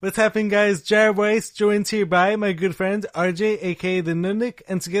What's happening, guys? Jared Weiss, joined here by my good friend RJ, aka the Nunnik,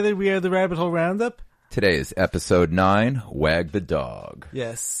 and together we are the Rabbit Hole Roundup. Today is episode 9, Wag the Dog.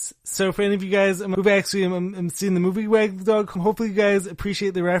 Yes. So for any of you guys who've actually seen the movie Wag the Dog, hopefully you guys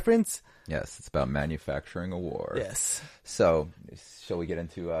appreciate the reference. Yes, it's about manufacturing a war. Yes. So, shall we get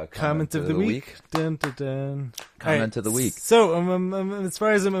into comment of the week? Dun, dun, dun. Comment of the week. So, as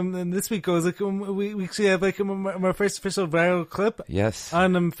far as this week goes, we actually have our first official viral clip. Yes.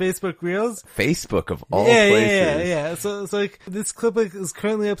 On Facebook Reels. Facebook of all places. Yeah. So this clip is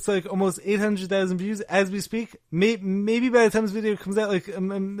currently up to almost 800,000 views as we speak. Maybe by the time this video comes out,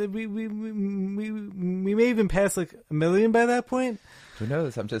 we may even pass 1 million by that point. Who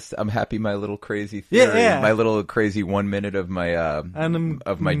knows? I'm happy my little crazy theory, my little crazy 1 minute of my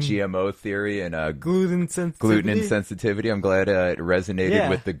GMO theory and gluten insensitivity. I'm glad it resonated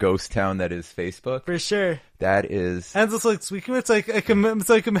with the ghost town that is Facebook. For sure. That is, and it's speaking. It's half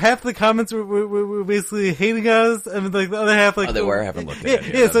the comments were basically hating us, and the other half they were. I haven't looked at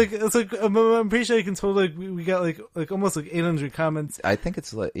it. Yeah, I'm pretty sure I can tell we got almost 800 comments. I think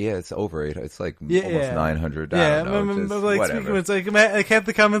it's it's over 8. It's almost 900. Yeah, whatever. It's half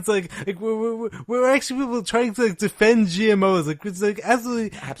the comments we're actually people trying to defend GMOs. It's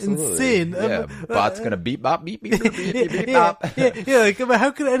absolutely insane. Yeah, bot's gonna beep bop beep beep beep beep beep bop. Yeah.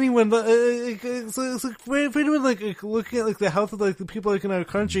 How could anyone? If anyone looking at the health of the people in our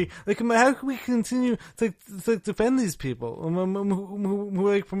country, how can we continue to defend these people who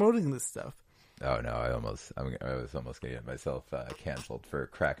are promoting this stuff? Oh no! I was almost gonna get myself canceled for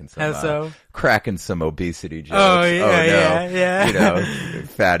cracking some obesity jokes. Oh yeah. You know,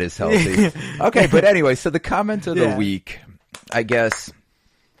 fat is healthy. Okay, but anyway, so the comment of the week, I guess.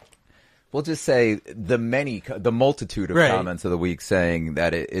 We'll just say the multitude of comments of the week saying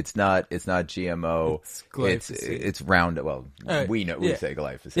that it's not GMO, it's Roundup. Well, we say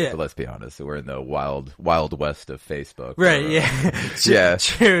glyphosate, but let's be honest, we're in the wild west of Facebook, right?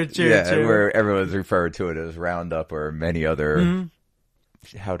 True. Where everyone's referred to it as Roundup or many other.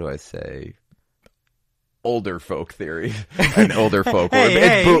 How do I say? Older folk theory and older folk. We're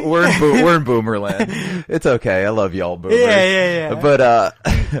in Boomerland. It's okay. I love y'all boomers. Yeah. But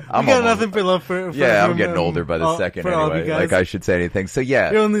I'm got nothing but love for I'm getting older by the second anyway. I should say anything. So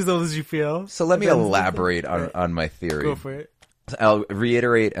you're only as old as you feel. So let me elaborate on my theory. Go for it. I'll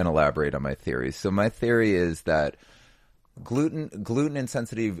reiterate and elaborate on my theory. So my theory is that gluten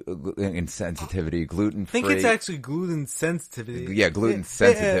insensitivity, gluten free. I think it's actually gluten sensitivity. Yeah, gluten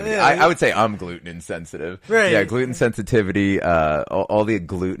sensitivity. I would say I'm gluten insensitive. Right. Yeah, gluten sensitivity, all the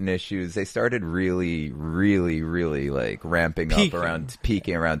gluten issues, they started really, really, really ramping up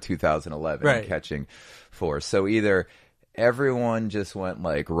peaking around 2011 and catching force. So either everyone just went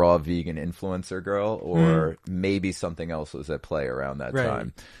raw vegan influencer girl or maybe something else was at play around that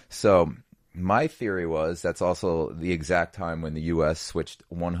time. So my theory was that's also the exact time when the U.S. switched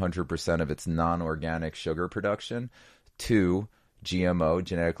 100% of its non-organic sugar production to GMO,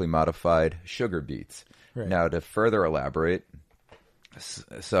 genetically modified sugar beets. Right. Now, to further elaborate,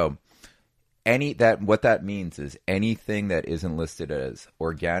 so what that means is anything that isn't listed as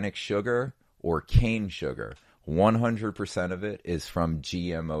organic sugar or cane sugar, 100% of it is from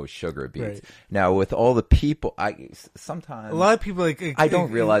GMO sugar beets. Right. Now, with all the people, sometimes a lot of people I don't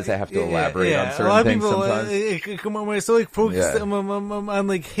realize I have to elaborate on certain things sometimes. We're so focused on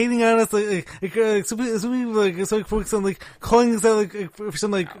hating on us. Some people so focused on calling us out for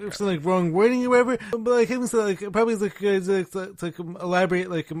some wrong wording or whatever. But having said probably to elaborate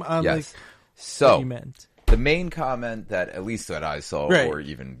on so what you meant. The main comment that, at least that I saw, or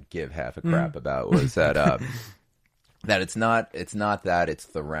even give half a crap about, was that that it's not that, it's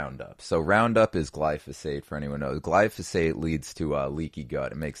the Roundup. So Roundup is glyphosate, for anyone who knows. Glyphosate leads to leaky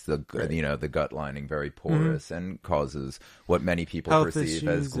gut. It makes the gut lining very porous and causes what many people health perceive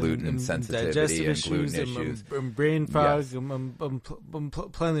as gluten insensitivity and gluten issues. And brain fog,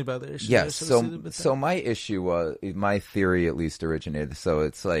 plenty of other issues. Yes, so my issue was, my theory at least originated, so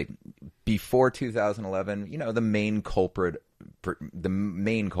it's before 2011, the main culprit,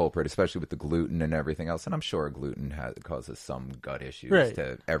 especially with the gluten and everything else, and I'm sure gluten causes some gut issues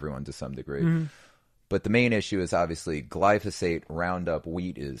to everyone to some degree. But the main issue is obviously glyphosate, Roundup,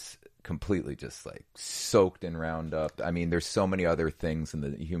 wheat is completely just soaked in Roundup. I mean, there's so many other things in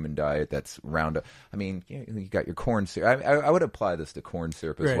the human diet that's Roundup. I mean, you got your corn syrup. I would apply this to corn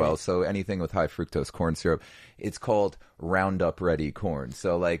syrup as well. So anything with high fructose corn syrup, it's called Roundup ready corn.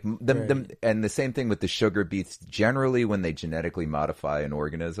 So and the same thing with the sugar beets. Generally, when they genetically modify an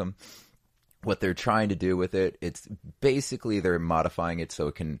organism, what they're trying to do with it, it's basically they're modifying it so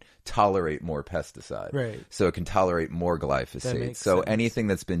it can tolerate more pesticide. Right. So it can tolerate more glyphosate. So sense. anything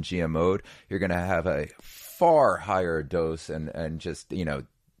that's been GMO'd, you're going to have a far higher dose and just,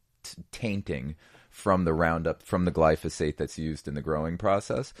 tainting from the Roundup, from the glyphosate that's used in the growing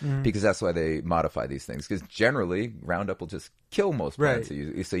process, because that's why they modify these things. Because generally, Roundup will just kill most plants.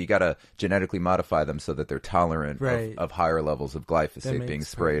 So you got to genetically modify them so that they're tolerant of higher levels of glyphosate being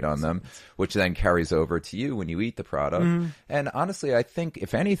sprayed on them, which then carries over to you when you eat the product. And honestly, I think,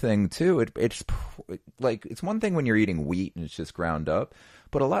 if anything, too, it's like, it's one thing when you're eating wheat and it's just ground up.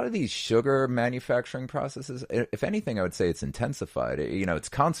 But a lot of these sugar manufacturing processes, if anything, I would say it's intensified. It's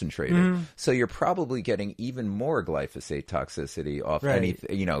concentrated. So you're probably getting even more glyphosate toxicity off any,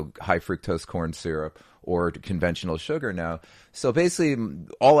 high fructose corn syrup or conventional sugar now. So basically,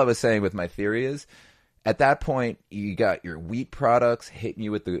 all I was saying with my theory is, at that point, you got your wheat products hitting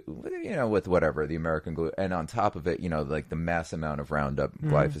you with with whatever, the American glue. And on top of it, like the mass amount of Roundup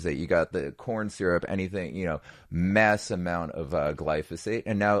glyphosate. You got the corn syrup, anything, mass amount of glyphosate.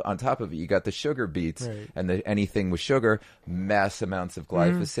 And now on top of it, you got the sugar beets and anything with sugar, mass amounts of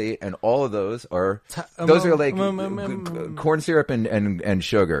glyphosate. And all of those are, like corn syrup and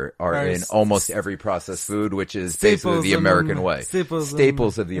sugar are in almost every processed food, which is basically the American way.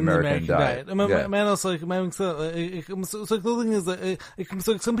 Staples of the American diet. Man, also, like, so like the thing is that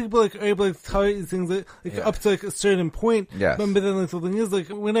so some people like are able to tolerate these things up to like a certain point. Yes. But then like the thing is like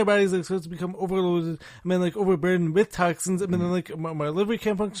when our bodies like starts to become overloaded, like overburdened with toxins, then like my liver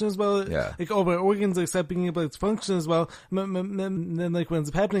can't function as well. Like all my organs like stop being able to function as well. Then like what ends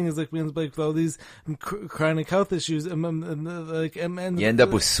up happening is like we end up like with all these chronic health issues, and you end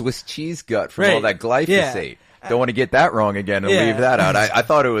up with Swiss cheese gut from all that glyphosate. Don't want to get that wrong again and leave that out. I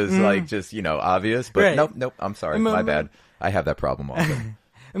thought it was like just, obvious, but nope, I'm sorry. My bad. I have that problem also.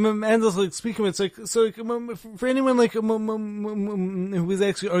 And also, like, speaking of it, for anyone, like, who was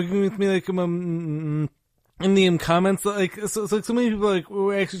actually arguing with me, like, in the comments, like, so many people, like,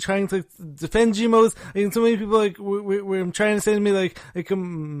 were actually trying to, like, defend GMOs, and so many people, like, were trying to say to me, like, without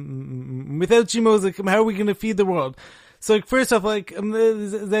GMOs, like, how are we going to feed the world? So, like, first off, like,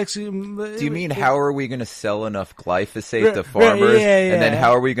 there's actually... Do you mean how are we going to sell enough glyphosate to farmers? And then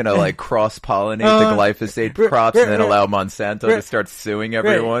how are we going to, like, cross-pollinate the glyphosate crops and then allow Monsanto to start suing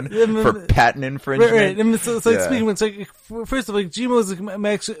everyone for patent infringement? Right. And so like, speaking of it, it's like, first of all, like, GMOs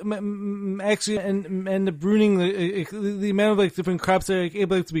actually end up ruining the amount of, like, different crops that are, like,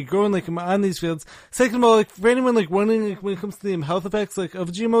 able to be grown, like, on these fields. Second of all, like, for anyone, like, wondering, like, when it comes to the health effects, like, of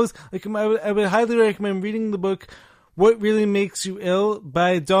GMOs, like, I would highly recommend reading the book What Really Makes You Ill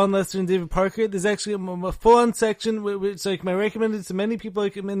by Dawn Lester and David Parker. There's actually a full-on section which like I recommended to many people,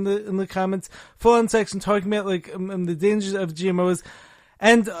 like, in the comments, full-on section talking about like the dangers of GMOs.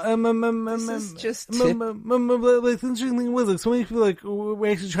 And this is just like the interesting thing was like so many people like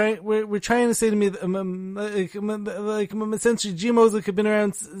we're actually we're trying to say to me that, essentially GMOs like have been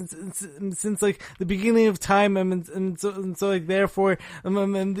around since like the beginning of time, and so like therefore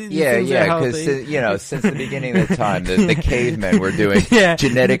because since the beginning of time the cavemen were doing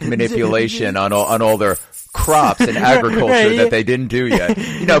genetic manipulation on all their crops and agriculture that they didn't do yet.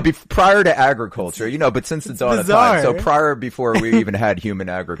 Prior to agriculture, but since the dawn of time, so before we even had human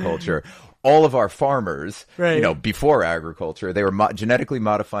agriculture, all of our farmers, before agriculture, they were genetically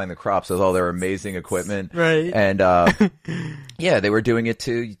modifying the crops with all their amazing equipment. Right. And, they were doing it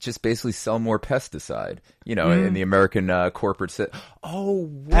to just basically sell more pesticide, in the American corporate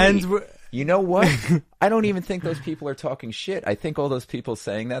you know what? I don't even think those people are talking shit. I think all those people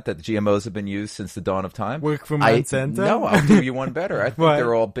saying that GMOs have been used since the dawn of time. Work for Monsanto? No, I'll do you one better. I think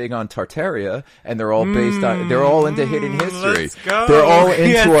they're all big on Tartaria, and they're all based on, they're all into hidden history. Let's go. They're all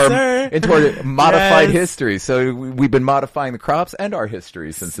into our modified history. So we've been modifying the crops and our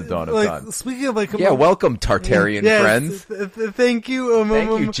history since the dawn of time. Speaking of like, welcome Tartarian friends. Thank you.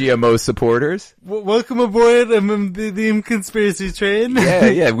 Thank you, GMO supporters. Welcome aboard the conspiracy train.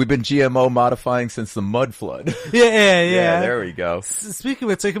 We've been GMO modifying since the mud flood. Yeah, there we go. Speaking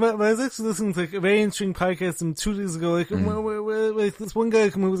of it, like, I was actually listening to like a very interesting podcast 2 days ago. Like, where this one guy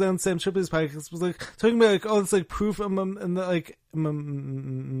who was on Sam Tripoli's podcast was like talking about like all this like proof and the, like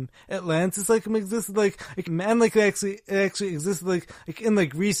Atlantis like existed like man like it actually existed like in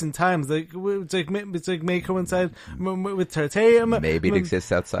like recent times like it's like may coincide with Tartaria. Maybe it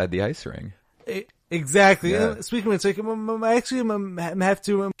exists outside the ice ring. Exactly. Yeah. Speaking of which, like, I actually have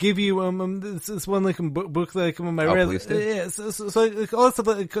to give you this one like book that I read. Please do. Yeah, so like all that stuff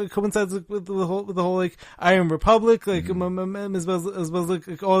that coincides with the whole like Iron Republic, like as well as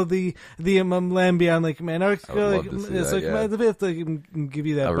like all the land beyond like Antarctica. I would like, love to see that, so like, yeah. I have to like, give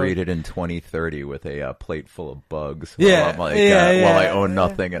you that. I'll book. read it in 2030 with a plate full of bugs. Yeah, while I'm like, yeah. while I own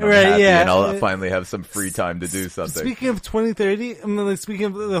nothing and I'm Right, happy, yeah. and I'll finally have some free time to do something. Speaking of 2030, like speaking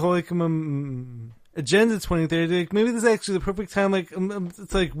of the whole like Agenda 2030, like maybe this is actually the perfect time, like to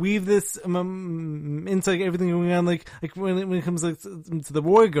like weave this into like everything going on, like when it comes like to the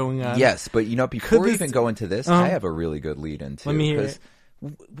war going on. Yes, but before we even go into this, I have a really good lead in too. Let me hear it.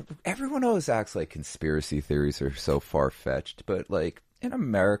 Everyone always acts like conspiracy theories are so far fetched, but like in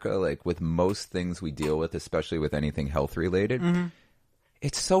America, like with most things we deal with, especially with anything health related,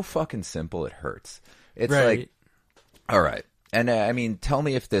 it's so fucking simple. It hurts. It's like, all right. And I mean, tell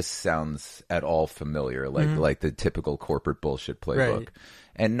me if this sounds at all familiar, like the typical corporate bullshit playbook. Right.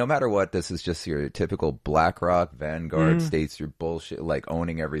 And no matter what, this is just your typical BlackRock, Vanguard, State Street bullshit, like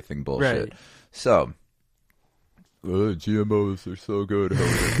owning everything bullshit. Right. So, GMOs are so good.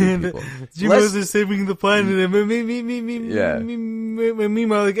 GMOs are saving the planet. Yeah.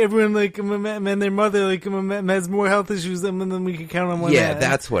 Meanwhile, like everyone, like and their mother, like has more health issues than we can count on one hand. Yeah,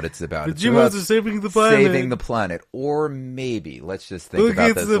 that's what it's about. The It's GMOs about are saving the planet. saving the planet, or maybe let's just think Bill about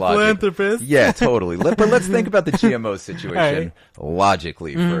Gates this is a logic. philanthropist. Yeah, totally. But let's think about the GMO situation All right.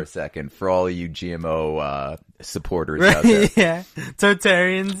 logically for a second. For all you GMO supporters out there, Yeah,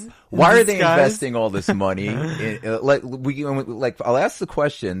 Tartarians. why are they investing all this money? I'll ask the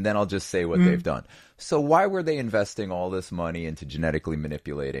question, then I'll just say what they've done. So why were they investing all this money into genetically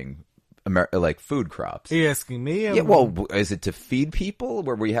manipulating food crops? Are you asking me? Yeah, well, is it to feed people?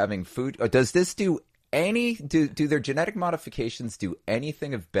 Were we having food? Or does this do their genetic modifications do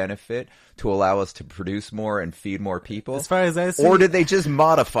anything of benefit to allow us to produce more and feed more people? As far as I see, or did they just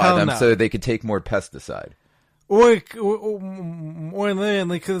modify them no. so they could take more pesticide? Or then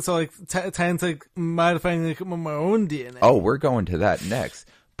like so like time to like modifying like my own DNA. Oh, we're going to that next.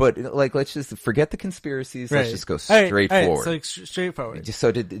 But like, let's just forget the conspiracies. Let's just go straight forward. All right, so like straightforward.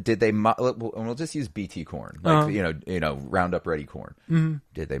 So did they? We'll just use BT corn, like Roundup Ready corn.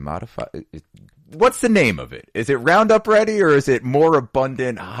 Did they modify? What's the name of it? Is it Roundup Ready or is it more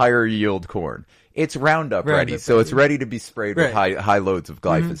abundant, higher yield corn? It's Roundup Ready, so it's ready to be sprayed with high loads of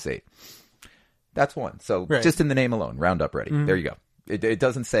glyphosate. That's one. So just in the name alone, Roundup Ready. There you go. It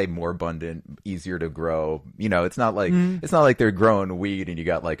doesn't say more abundant, easier to grow. It's not like they're growing weed and you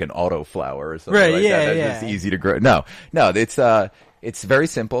got like an auto flower or something like that. That's just easy to grow. No, it's very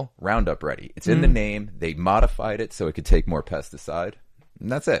simple. Roundup Ready. It's in the name. They modified it so it could take more pesticide.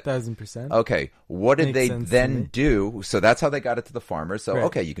 And that's it. 1,000%. Okay. What did they sense then do? So that's how they got it to the farmers. So,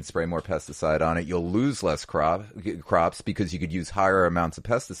 okay, you can spray more pesticide on it. You'll lose less crops because you could use higher amounts of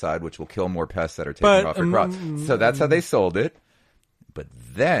pesticide, which will kill more pests that are taking off your crops. So that's how they sold it. But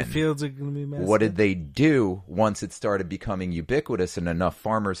then, the fields are going to be massive. What did they do once it started becoming ubiquitous and enough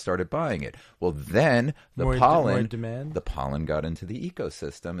farmers started buying it? Well, then the pollen got into the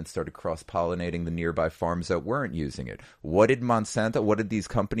ecosystem and started cross-pollinating the nearby farms that weren't using it. What did these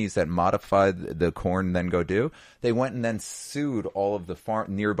companies that modified the corn then go do? They went and then sued all of the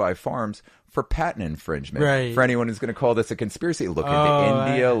nearby farms for patent infringement. Right. For anyone who's going to call this a conspiracy, look into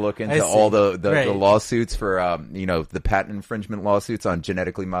India, look into all the lawsuits for, the patent infringement lawsuits on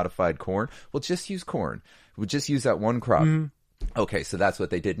genetically modified corn. We'll just use corn. We'll just use that one crop. Okay, so that's what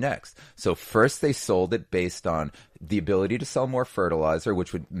they did next. So first they sold it based on the ability to sell more fertilizer,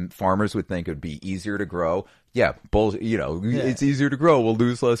 which farmers would think it would be easier to grow. Yeah, it's easier to grow. We'll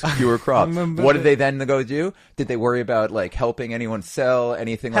lose fewer crops. What did they then go do? Did they worry about like helping anyone sell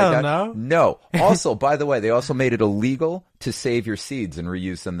anything like that? No. Also, by the way, they also made it illegal to save your seeds and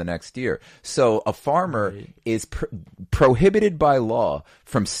reuse them the next year. So a farmer is prohibited by law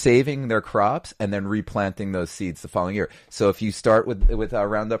from saving their crops and then replanting those seeds the following year. So if you start with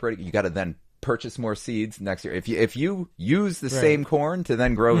Roundup Ready, you got to then purchase more seeds next year. If you use the same corn to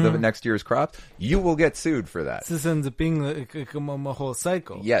then grow the next year's crop, you will get sued for that. This ends up being a whole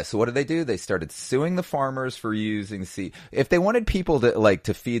cycle. Yeah, so what did they do? They started suing the farmers for using seed. If they wanted people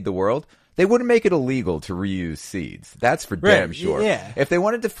to feed the world, they wouldn't make it illegal to reuse seeds. That's for damn sure. Yeah. If they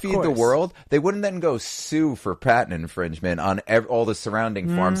wanted to feed the world, they wouldn't then go sue for patent infringement on all the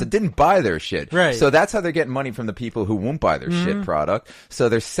surrounding farms that didn't buy their shit. Right. So that's how they're getting money from the people who won't buy their shit product. So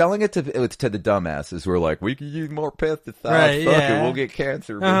they're selling it to the dumbasses who are like, we can use more pesticide. Fuck it, we'll get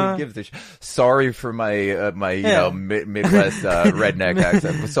cancer. Who gives a shit? Sorry for my Midwest redneck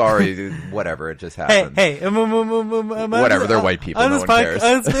accent. Sorry, whatever. It just happened. Hey, whatever. They're white people. No one cares.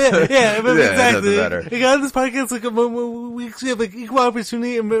 exactly. It doesn't matter. Like, on this podcast, like, we actually have like equal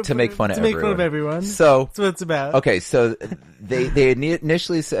opportunity to make fun of everyone. So that's what it's about. Okay, so they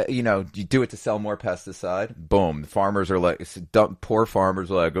initially said, you do it to sell more pesticide. Boom, farmers are like, poor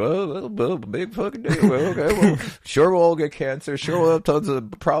farmers are like, oh, big fucking deal. Okay, well, sure we'll all get cancer. Sure we'll have tons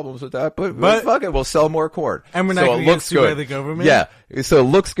of problems with that, but fuck it, we'll sell more corn. And we're not going to get sued by the government. Yeah, so it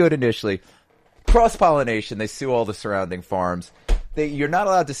looks good initially. Cross-pollination, they sue all the surrounding farms. You're not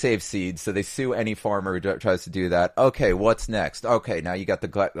allowed to save seeds, so they sue any farmer who tries to do that. Okay, what's next? Okay, now you got the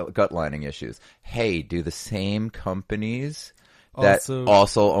gut lining issues. Hey, do the same companies that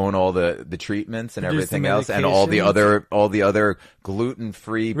also own all the treatments and everything else, and all the other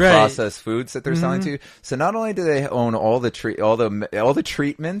gluten-free processed foods that they're selling to. So not only do they own all the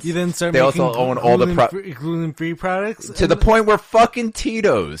treatments, you then start they also own all the gluten-free products to the point where fucking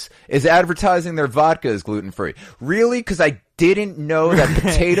Tito's is advertising their vodka as gluten-free. Really? Because I didn't know that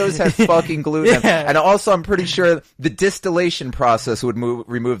potatoes had fucking gluten. Yeah. And also, I'm pretty sure the distillation process would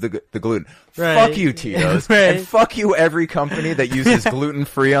remove the gluten. Right. Fuck you, Tito's. Right. And fuck you, every company that uses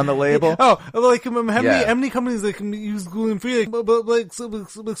gluten-free on the label. Oh, like, how many companies that can use gluten-free? Like, some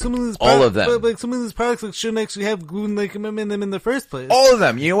of these all of them. Like, some of these products like shouldn't actually have gluten like in them in the first place. All of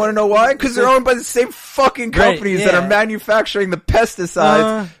them. You want to know why? Because they're owned by the same fucking companies that are manufacturing the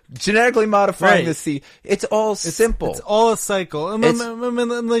pesticides, genetically modifying the seed. It's all simple. It's all a cycle. And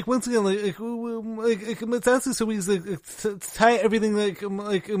like once again, it's actually so easy to tie everything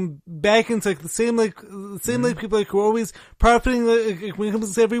back into like the same people like who are always profiting like when it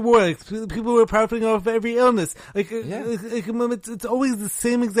comes to every war, like people who are profiting off every illness. It's always the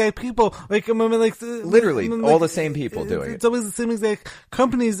same exact people. Literally all the same people doing it. It's always the same exact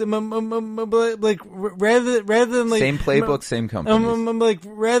companies. Like rather than like same playbook, same companies.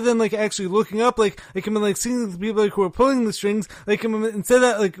 Rather than like actually looking up, seeing the people like who are pulling the strings, instead of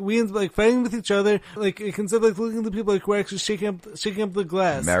that, like we end up like fighting with each other, instead of like looking at the people like who are actually shaking up the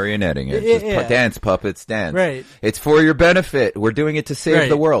glass, marionetting it, dance puppets, dance. Right. It's for your benefit. We're doing it to save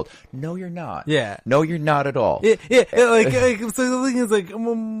the world. No, you're not. Yeah. No, you're not at all. So the thing is like,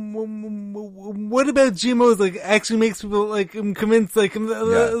 what about GMOs like actually makes people like convinced like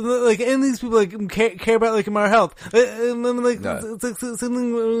any of these people like care about like our health? It's like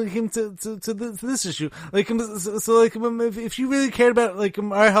something when it came to this issue. If you really cared about like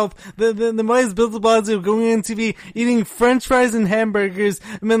our health, then why is Bill de Blasio going on TV eating French fries and hamburgers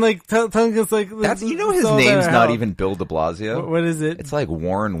and then like telling us like that's, his name's not even Bill de Blasio. What is it? It's like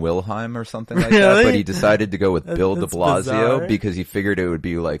Warren Wilhelm or something like that. But he decided to go with Bill de Blasio because he figured it would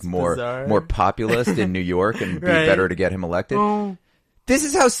be like more populist in New York and be better to get him elected. Oh. This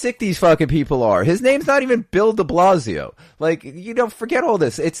is how sick these fucking people are. His name's not even Bill de Blasio. Like, forget all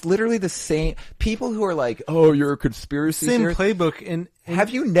this. It's literally the same people who are like, oh, you're a conspiracy theorist. Same playbook. And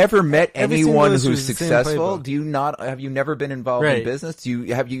have you never met anyone who's successful? Have you never been involved in business?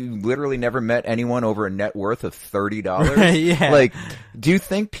 Have you literally never met anyone over a net worth of $30? Yeah. Like, do you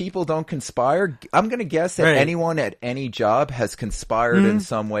think people don't conspire? I'm going to guess that anyone at any job has conspired in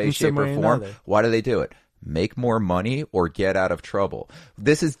some way, shape, or form. Why do they do it? Make more money or get out of trouble.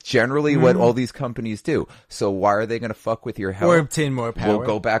 This is generally what all these companies do. So why are they going to fuck with your health? Or obtain more power. We'll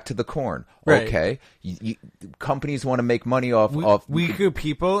go back to the corn. Right. Okay. Companies want to make money off weaker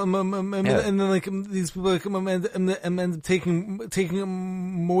people, and then like these people like end up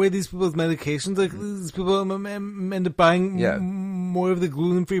taking more of these people's medications. Like these people end up buying more of the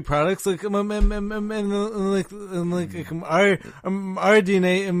gluten-free products. Like our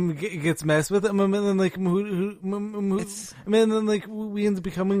DNA gets messed with. And then like we end up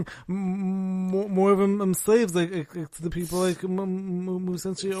becoming more of them slaves like to the people like who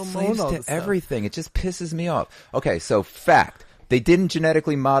essentially own all this everything. It just pisses me off. Okay, so fact. They didn't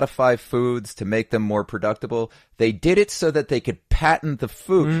genetically modify foods to make them more productive. They did it so that they could patent the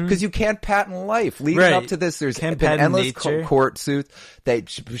food. Because you can't patent life. Leading up to this, there's been endless court suits that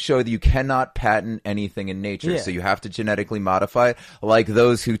show that you cannot patent anything in nature. So you have to genetically modify it. Like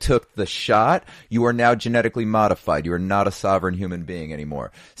those who took the shot, you are now genetically modified. You are not a sovereign human being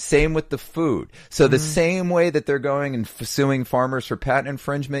anymore. Same with the food. So the same way that they're going and suing farmers for patent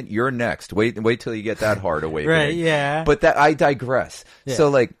infringement, you're next. Wait till you get that hard awakening. Right, yeah. But I digress. Yeah. So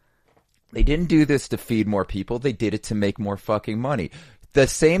like, they didn't do this to feed more people. They did it to make more fucking money. the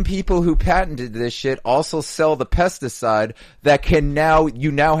same people who patented this shit also sell the pesticide that can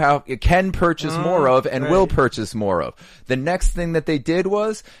purchase more of and will purchase more of. The next thing that they did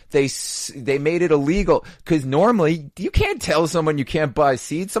was they made it illegal, because normally you can't tell someone you can't buy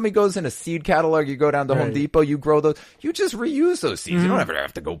seeds. Somebody goes in a seed catalog, you go down to Home Depot, you grow those, you just reuse those seeds. You don't ever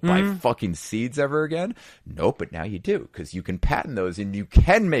have to go buy fucking seeds ever again. Nope, but now you do, because you can patent those and you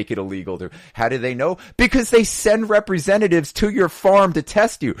can make it illegal. How do they know? Because they send representatives to your farm to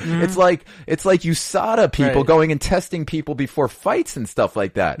test you. It's like USADA people going and testing people before fights and stuff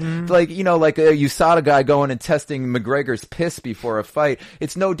like that. Like, you know, like a USADA guy going and testing McGregor's piss before a fight.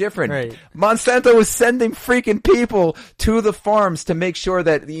 It's no different. Monsanto was sending freaking people to the farms to make sure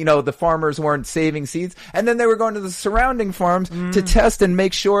that, you know, the farmers weren't saving seeds, and then they were going to the surrounding farms to test and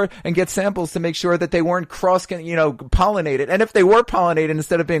make sure and get samples to make sure that they weren't pollinated. And if they were pollinated,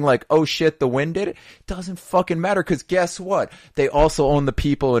 instead of being like, oh shit, the wind did it, doesn't fucking matter, because guess what? They also own the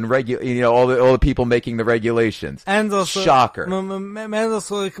people and all the people making the regulations. And also, shocker. And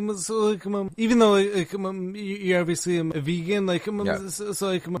also, even though you're obviously a vegan,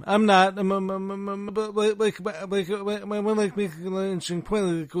 I'm not. But make an interesting point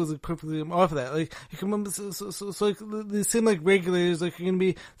that goes perfectly off of that. The same regulators are going to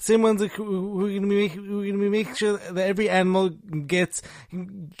be the same ones who are going to be making sure that every animal gets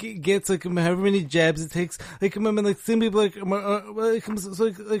however many jabs it takes. Same people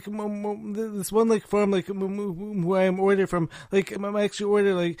this one farm who I am ordered from, I'm actually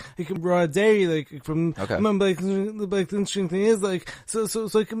ordered raw dairy from. Okay. The interesting thing is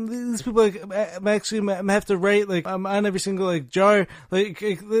these people I'm have to write I'm on every single jar they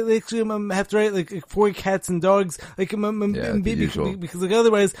actually have to write 4 cats and dogs because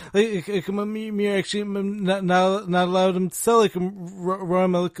otherwise you're actually not allowed them to sell raw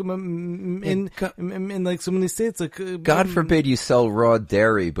milk in so many states. God forbid you sell raw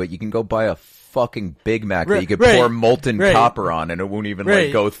dairy, but you can go buy a fucking Big Mac that you could pour molten copper on and it won't even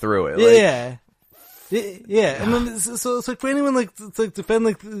go through it. Yeah, and then so for anyone to defend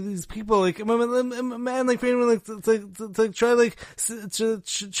these people, man, for anyone to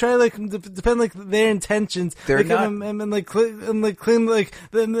try defend their intentions, they're not, and claim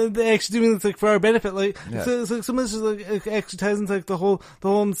they're actually doing this for our benefit, so much actually ties into the whole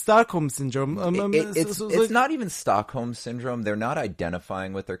Stockholm syndrome. It's not even Stockholm syndrome. They're not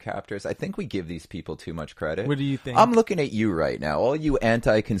identifying with their captors. I think we give these people too much credit. What do you think? I'm looking at you right now, all you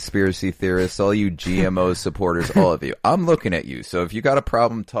anti-conspiracy theorists, all you GMO supporters, all of you. I'm looking at you. So if you got a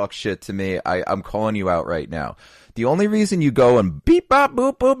problem, talk shit to me. I'm calling you out right now. The only reason you go and beep, bop,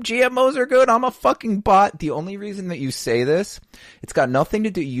 boop, boop, GMOs are good, I'm a fucking bot. The only reason that you say this, it's got nothing to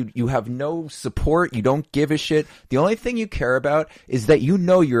do, you have no support, you don't give a shit. The only thing you care about is that you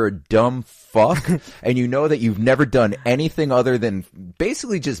know you're a dumb fuck, and you know that you've never done anything other than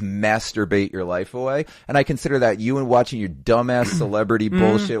basically just masturbate your life away. And I consider that you and watching your dumbass celebrity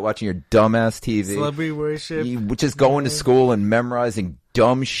bullshit, watching your dumbass TV. Celebrity worship. Just going to school and memorizing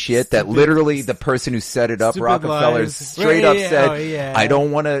dumb shit that literally the person who set it up, Rockefeller, straight up said, I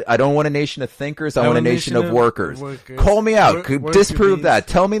don't want a nation of thinkers, I want a nation of workers. Call me out. Disprove that.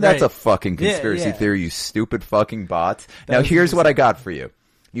 Tell me that's a fucking conspiracy theory, you stupid fucking bots. Now here's what I got for you.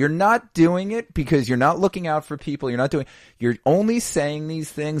 You're not doing it because you're not looking out for people. You're only saying these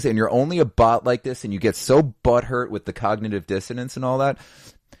things, and you're only a bot like this, and you get so butthurt with the cognitive dissonance and all that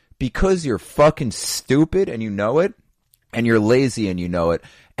because you're fucking stupid and you know it. And you're lazy and you know it,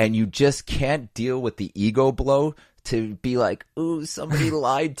 and you just can't deal with the ego blow to be like, ooh, somebody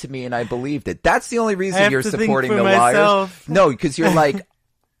lied to me and I believed it. That's the only reason you're supporting the liars. No, because you're like,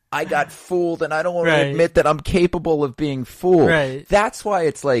 I got fooled and I don't want to admit that I'm capable of being fooled. Right. That's why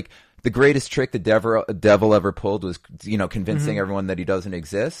it's like the greatest trick the devil ever pulled was, convincing everyone that he doesn't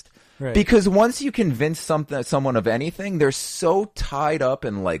exist. Right. Because once you convince someone of anything, they're so tied up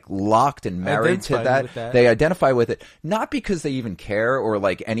and locked and married to that, they identify with it. Not because they even care or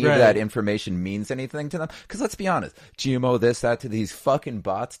any of that information means anything to them. Because let's be honest, GMO this, that, to these fucking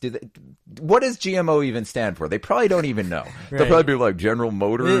bots. What does GMO even stand for? They probably don't even know. They'll probably be like General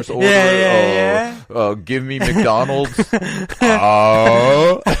Motors order, give me McDonald's. They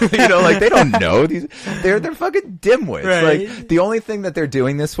don't know. They're fucking dimwits. Right. The only thing that they're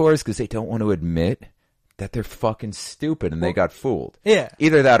doing this for is because they don't want to admit that they're fucking stupid and they got fooled. Yeah.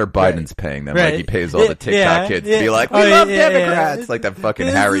 Either that or Biden's paying them. Right. Like he pays all the TikTok kids to be like, we love Democrats. Like that fucking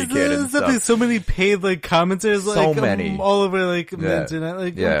Harry kid and stuff. So many paid like commenters, so many all over like the internet.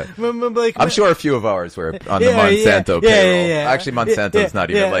 Like, I'm sure a few of ours were on the Monsanto payroll. Actually, Monsanto's not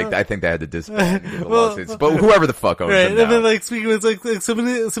even like. I think they had to disband the lawsuits, but whoever the fuck owns them now. And then like speaking of like so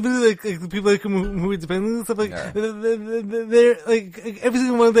many like the people like who are defending and stuff like they're like every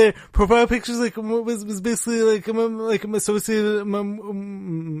single one of their profile pictures like was basically like associated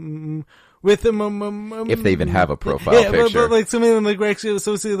with if they even have a profile picture. But like so many of them like were actually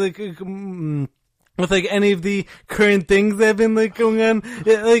associated like with like any of the current things that have been like going on.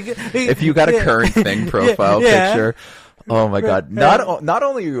 If you got a current thing profile picture, oh my god! Not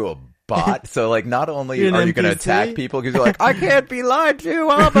only are you a bot, so like not only are you going to attack people because you're like, I can't be lied to,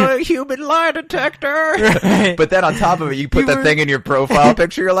 I'm a human lie detector. But then on top of it, you put that thing in your profile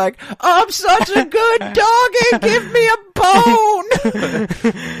picture, you're like, I'm such a good doggy, give me a bone.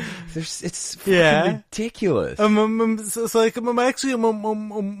 It's fucking ridiculous. So like I'm actually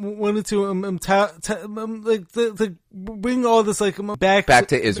wanted to like bring all this like back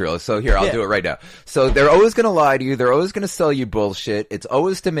to Israel. So here, I'll do it right now. So they're always going to lie to you. They're always going to sell you bullshit. It's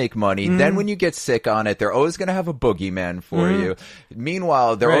always to make money. Then when you get sick on it, they're always going to have a boogeyman for you.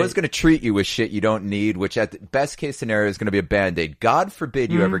 Meanwhile, they're always going to treat you with shit you don't need, which at the best case scenario is going to be a Band-Aid. God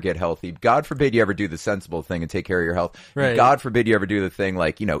forbid you ever get healthy. God forbid you ever do the sensible thing and take care of your health. God forbid you ever do the thing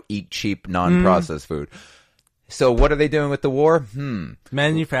like, eat cheap, non-processed food. So what are they doing with the war?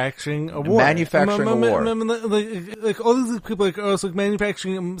 Manufacturing a war. Manufacturing a war. Like all these people like are also like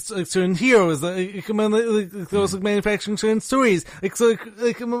manufacturing like certain heroes. Like they're also like manufacturing certain stories. Like so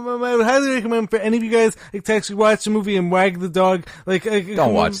like I would highly recommend for any of you guys like to actually watch the movie and wag the dog. Like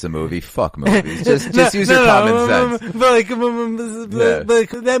don't watch the movie. Fuck movies. Just use your common sense. But like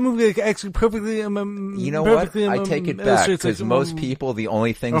that movie like actually perfectly. You know what? I take it back because most people the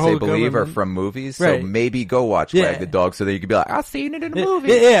only things they believe are from movies. So maybe go watch Wag the Dog so that you could be like, I've seen it in a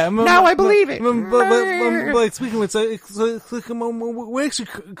movie. Now I believe it. But like speaking of which, we're actually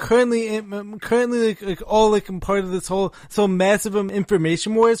currently like all like part of this whole massive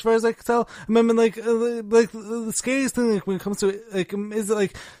information war as far as I can tell. I remember like the scariest thing like when it comes to it, like is that,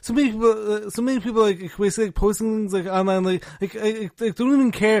 like so many people like basically like posting things like online like don't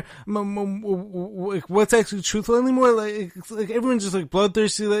even care like what's actually truthful anymore. Like everyone's just like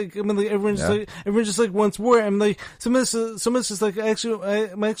bloodthirsty. Like I mean like everyone just like wants war. I'm like so much just like actually I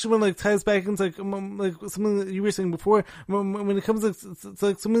actually want to like ties back into like something that you were saying before when it comes to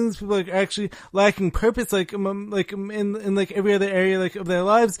like some of these people like are actually lacking purpose like in like every other area like of their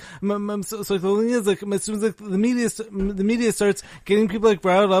lives. So like the thing is like as soon as like the media starts getting people like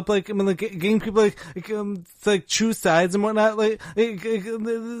riled up like getting people like choose sides and whatnot like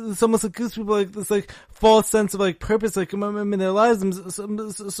it's almost like gives people like this like false sense of like purpose like in their lives. So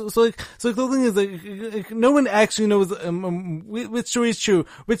like the thing is like no one actually knows which story is true,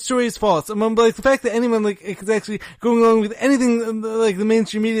 which story is false. But like the fact that anyone like is actually going along with anything like the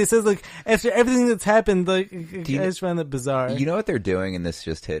mainstream media says like after everything that's happened, like I just find that bizarre. You know what they're doing, and this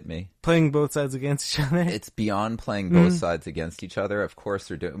just hit me. Playing both sides against each other. It's beyond playing both sides against each other. Of course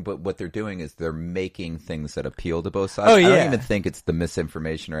they're doing, but what they're doing is they're making things that appeal to both sides. I don't even think it's the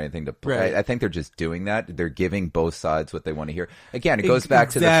misinformation or anything to play. I think they're just doing that. They're giving both sides what they want to hear. Again, it goes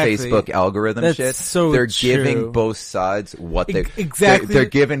back to the Facebook algorithm shit. So they're giving both sides what they they're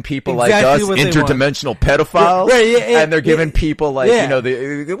giving people like us interdimensional pedophiles, and they're giving people like we got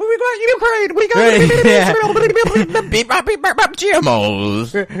Ukraine, we got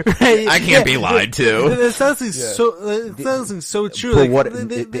GMOs. I can't be lied to. It sounds like so true. But like, what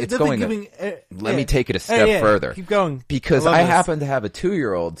it's going. Let me take it a step further. Keep going, because I happen to have a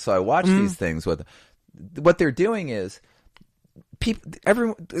 2-year-old, so I watch these things with. What they're doing is.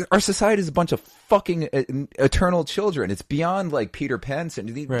 Our society is a bunch of fucking eternal children. It's beyond like Peter Pan.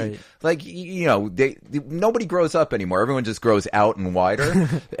 Like nobody grows up anymore. Everyone just grows out and wider,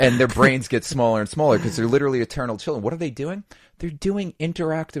 and their brains get smaller and smaller because they're literally eternal children. What are they doing? They're doing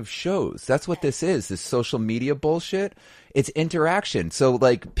interactive shows. That's what this is. This social media bullshit. It's interaction. So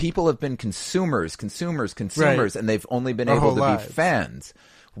like people have been consumers, and they've only been able to be fans.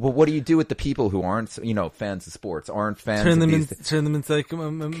 Well, what do you do with the people who aren't, fans of sports, aren't fans turn of them into like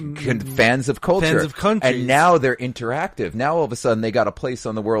fans of culture, fans of countries. And now they're interactive. Now all of a sudden they got a place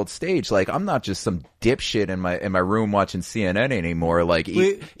on the world stage. Like I'm not just some dipshit in my room watching CNN anymore, like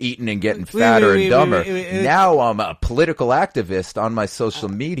eating and getting fatter and dumber. Now I'm a political activist on my social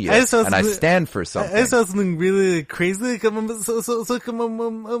media, and I stand for something. I saw something really crazy.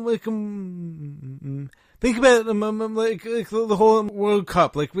 think about like the whole World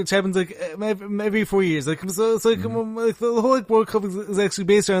Cup, like which happens like every 4 years. Like so like, like the whole like World Cup is actually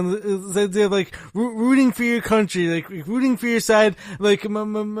based around the idea of like rooting for your country, like rooting for your side. Like I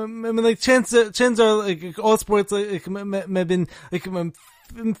mean, like chances are like all sports like have been like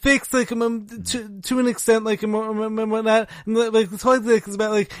fixed like to an extent like whatnot, and like this whole thing is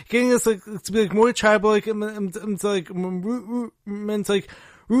about like getting us like to be like more tribal, like to like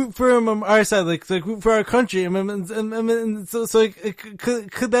root for our side, like root for our country, and so like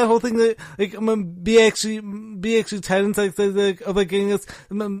could that whole thing like be actually tied into like of like getting us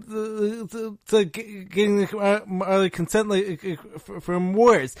to like getting like our like consent like from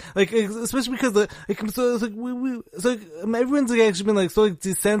wars, like especially because like so it's like everyone's like actually been like so like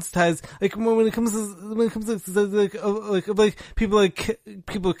desensitized like when it comes to like people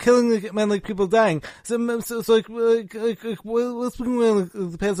killing like man, like people dying, so like what's been going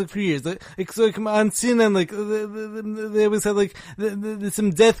on past like few years, like so like on CNN, like they always had like some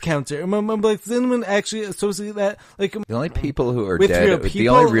death counter. Like does anyone actually associate that? Like the only people who are with dead, real people? the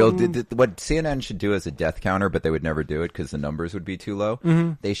only real what CNN should do as a death counter, but they would never do it because the numbers would be too low.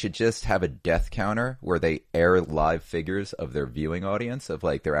 They should just have a death counter where they air live figures of their viewing audience, of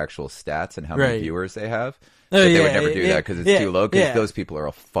like their actual stats and how many viewers they have. But they would never do that because it's too low, because those people are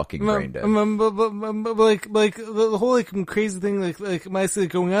all fucking brain dead. But like the whole like crazy thing like my city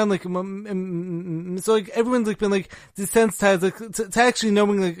going on, like so like everyone's like been like desensitized like to actually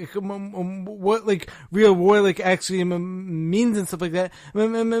knowing like what like real war like actually means and stuff like that,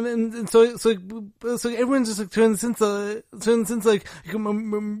 and so everyone's just like turning since like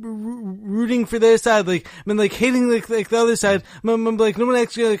rooting for their side, like like hating like the other side, like no one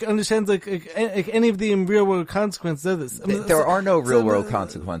actually like understands like any of the real world consequences of this. There are no real world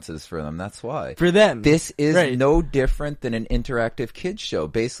consequences for them. That's why. For them. This is no different than an interactive kids show.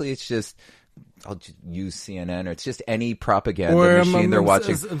 Basically, it's just, I'll just use CNN, or it's just any propaganda machine they're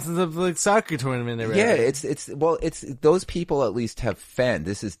watching. Like soccer tournament. Yeah, it's those people at least have fans.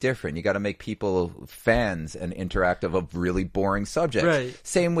 This is different. You got to make people fans and interactive of really boring subjects. Right.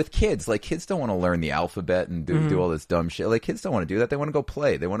 Same with kids. Like kids don't want to learn the alphabet and do all this dumb shit. Like kids don't want to do that. They want to go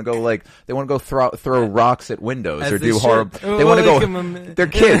play. They want to go throw rocks at windows or do horrible. They want to go. They're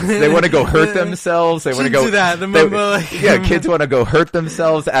kids. They want to go hurt themselves. They want to go do that. Kids want to go hurt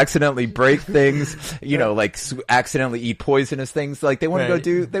themselves, accidentally break things. Like accidentally eat poisonous things. Like they want to go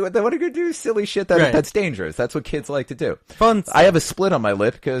do they want to go do silly shit that's dangerous. That's what kids like to do. Fun stuff. I have a split on my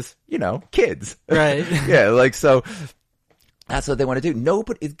lip because kids. Right. Yeah. Like so. That's what they want to do.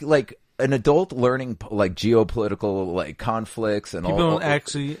 Nobody like an adult learning like geopolitical like conflicts and people all. Don't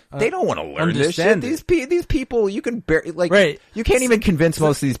actually, they don't want to learn this shit. These people, you can barely like. You can't even convince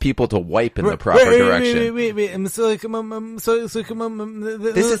most of these people to wipe in the proper direction. Wait. So like, this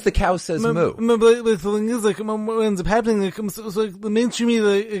is the cow says moo. But the thing is, like, what ends up happening, like, so like the mainstream media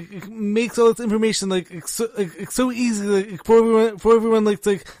like, makes all this information like so easy like for everyone like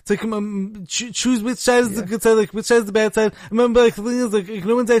to choose which side is the good side, like which side is the bad side. Remember, like the thing is, like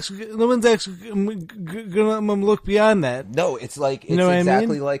no one's actually gonna look beyond that. No, it's like it's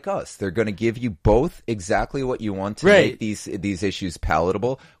exactly like us. They're going to give you both exactly what you want to make these issues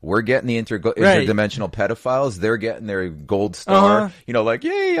palatable. We're getting the interdimensional pedophiles. They're getting their gold star. Like,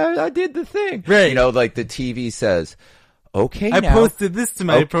 yay, I did the thing. Right. Like the TV says. Okay, I posted this to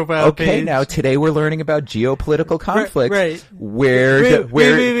my profile page. Okay, now today we're learning about geopolitical conflicts. Right. Where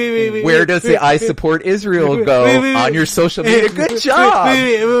does the I support Israel go on your social media? Good job.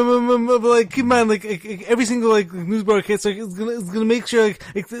 Like, keep in mind, like every single like news broadcast, like is gonna make sure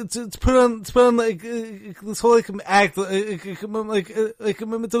like to put on like this whole like act it's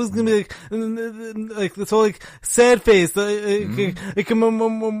always gonna be like this whole like sad face, or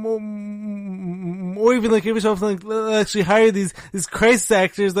even like every so often like actually hire these crisis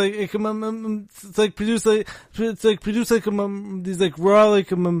actors like to produce these like raw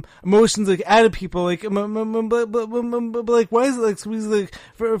like emotions like out of people like but like why is it like so easy like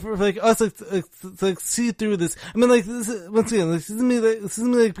for like us like to see through this? I mean, like this is, once again, like, this isn't me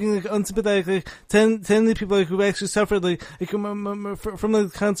like being like unsympathetic like to the people like who've actually suffered like from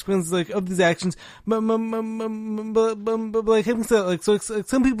the consequences like of these actions, but like having said like so like,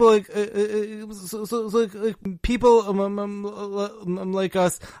 some people like like people like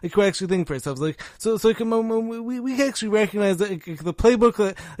us like who actually think for ourselves, like so like we actually recognize that like, the playbook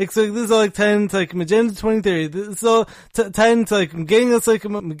like so this is all like tied into like Agenda 2030. This is all tied into like getting us like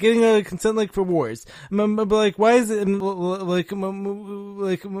getting our consent like for wars. But like why is it like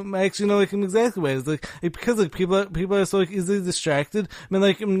actually know like exactly why it's like because like people are so like easily distracted. I mean,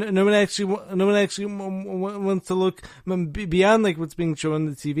 like no one actually wants to look beyond like what's being shown on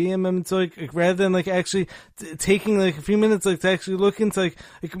the TV, and so like rather than like actually taking like a few minutes like to actually look into like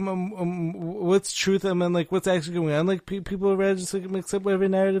what's truth and then like what's actually going on. Like people are rather just like accept whatever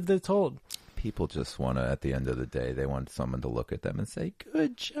narrative they're told. People just want to, at the end of the day, they want someone to look at them and say,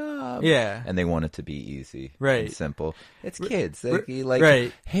 good job. Yeah. And they want it to be easy. Right. And simple. It's kids. They like,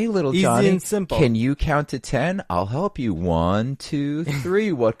 right. Hey, little easy Johnny, and simple. Can you count to 10? I'll help you. 1, 2,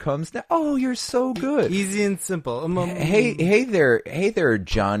 3. What comes now? Oh, you're so good. Easy and simple. Hey there,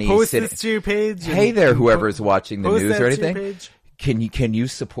 Johnny. Post this to your page. Hey there, whoever's watching the news or anything. To your page. Can you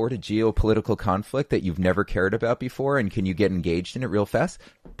support a geopolitical conflict that you've never cared about before, and can you get engaged in it real fast?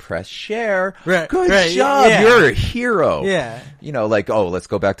 Press share. Right, Good job. Yeah. You're a hero. Yeah. You know, like, oh, let's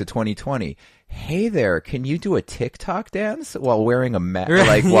go back to 2020. Hey there, can you do a TikTok dance while wearing a mask,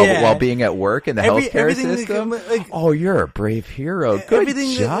 like while being at work in the healthcare system? Oh, you're a brave hero. Good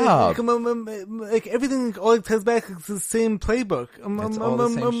job. Like everything all ties back to the same playbook. It's all the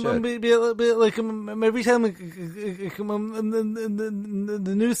same shit. Like every time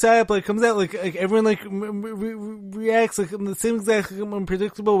the new side like comes out, like everyone like reacts like in the same exact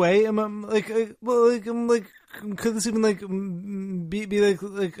unpredictable way. Could this even like be like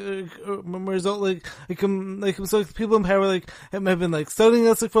a result like so like people in power like have been like studying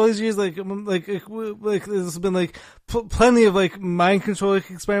us like for all these years like there's been like plenty of like mind control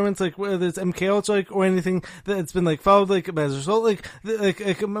like experiments like whether it's MK Ultra like or anything that's been like followed like as a result like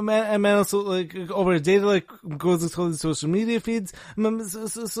a man also like over data like goes to all these social media feeds so like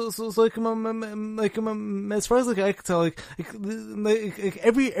as far as like I can tell like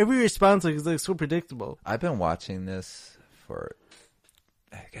every response like is like so predictable. I've been watching this for,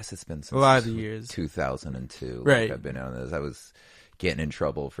 I guess it's been since a lot of years. 2002. Right. Like I've been on this. I was getting in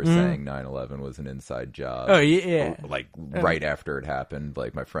trouble for saying 9/11 was an inside job. Oh, yeah. Like right after it happened,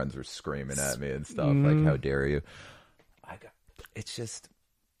 like my friends were screaming at me and stuff. Like, how dare you? It's just,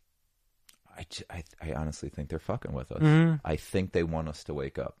 I honestly think they're fucking with us. I think they want us to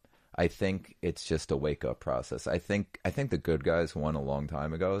wake up. I think it's just a wake-up process. I think the good guys won a long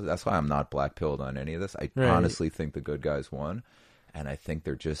time ago. That's why I'm not black-pilled on any of this. I honestly think the good guys won, and I think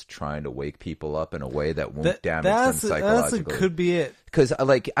they're just trying to wake people up in a way that won't damage them psychologically. That could be it. Because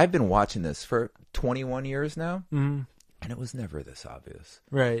like I've been watching this for 21 years now, and it was never this obvious.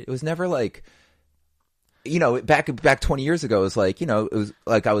 Right. It was never like, you know, back 20 years ago, it was like, you know, it was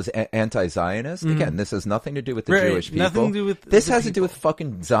like I was anti-Zionist. Again, this has nothing to do with the Jewish people. Nothing to do with this has to do with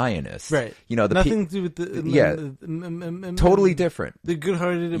fucking Zionists. Right. You know, nothing to do with the totally different. The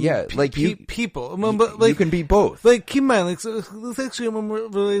good-hearted people. But like, you can be both. Like, keep in mind, like, so this actually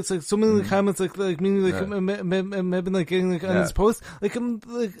relates, like, so many of the comments, like, meaning, like, I've been, like, getting, like, on this post, like, it's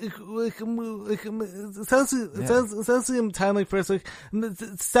honestly time, like, for us, like,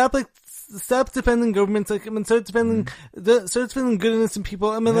 stop defending governments, like, start defending good innocent people.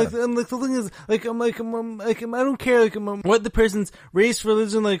 I mean, like the thing is, like, I don't care, like, what the person's race,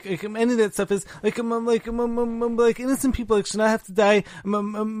 religion, like any of that stuff is, like, innocent people, like, should not have to die,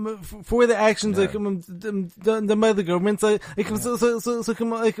 for the actions, like, done by the government. So,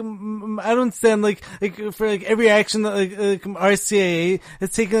 I don't stand, like, for, like, every action that, like RCAA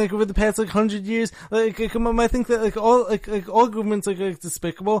has taken, like, over the past, like, 100 years, like, I think that, like, all governments, like, are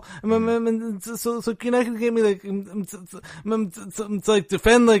despicable. So you're not gonna get me like to like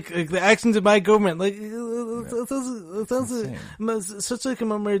defend like the actions of my government. Like it sounds such like a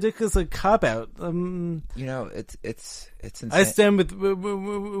ridiculous like cop out. You know, it's insane. I stand with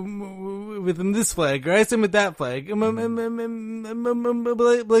this flag, or I stand with that flag.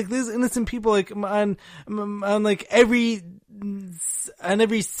 Like there's innocent people like on like on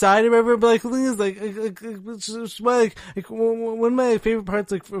every side or whatever, but like the thing is like why like one of my favorite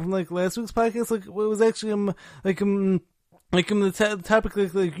parts like from like last week's podcast like was actually the topic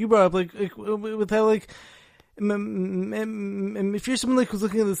like you brought up like with how like if you're someone like who's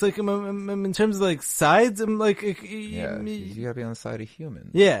looking at this like in terms of like sides, I'm like you gotta be on the side of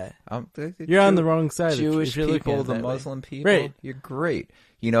humans. Yeah, you're on the wrong side. Jewish if you're people, the Muslim people, right? You're great.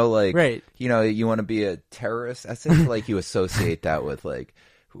 You know, like, you know, you want to be a terrorist. I think like you associate that with like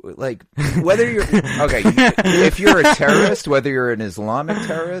whether you're okay, if you're a terrorist, whether you're an Islamic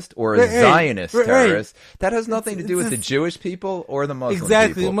terrorist or a Zionist terrorist, that has nothing to do with the Jewish people or the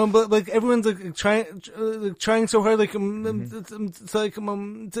Muslim people. But like everyone's like trying so hard, like to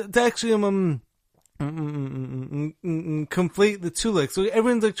actually conflate the two, like so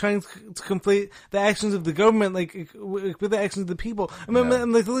everyone's like trying to conflate the actions of the government like with the actions of the people. I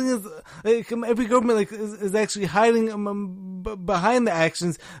mean, like the thing is, like every government like is actually hiding behind the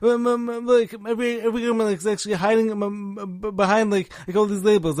actions. Like every government like is actually hiding behind like all these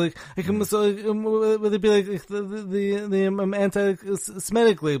labels. Like would it be like the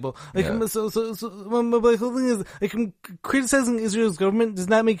anti-Semitic label? Like like the thing is like criticizing Israel's government does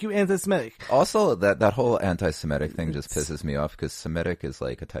not make you anti-Semitic. Also, that whole anti-Semitic thing just pisses me off because Semitic is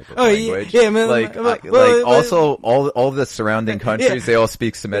like a type of language. Yeah, man, also all the surrounding countries they all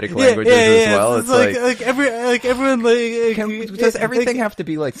speak Semitic languages as well. It's like everyone like does everything have to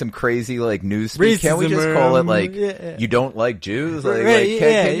be like some crazy like news speak? Can't we just call it like you don't like Jews?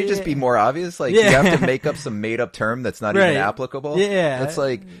 Can you just be more obvious? Like you have to make up some made up term that's not even applicable. Yeah, it's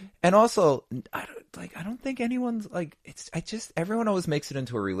like, and also I don't think anyone's like everyone always makes it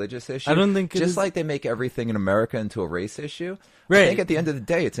into a religious issue. I don't think like they make everything in America into a race issue. Right. I think at the end of the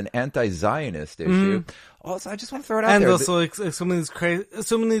day, it's an anti-Zionist issue. Also, I just want to throw it out there. And also, like so many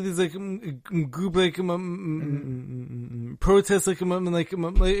of these like group like protests like all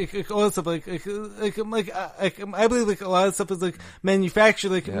that stuff like I believe like a lot of stuff is like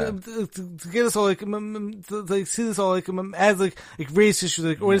manufactured like to get us all like to like see this all like as like race issues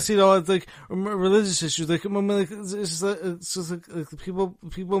like or to see it all as like religious issues like it's just like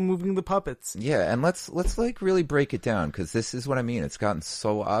people moving the puppets. Yeah, and let's like really break it down because this is what I mean. It's gotten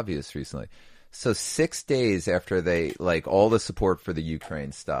so obvious recently. So 6 days after they, like, all the support for the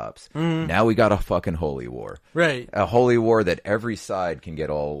Ukraine stops, now we got a fucking holy war. Right. A holy war that every side can get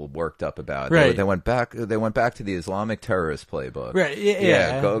all worked up about. Right. They went back to the Islamic terrorist playbook. Right.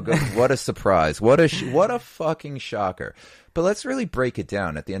 Yeah. Go. What a surprise. What a fucking shocker. But let's really break it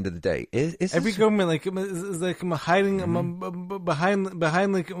down at the end of the day. Is every government like is like hiding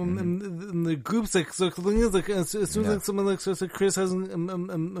behind like the groups like so the thing is like as soon as like someone like starts like criticizing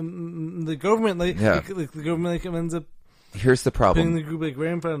the government like the government like ends up. Here's the problem. Putting the group like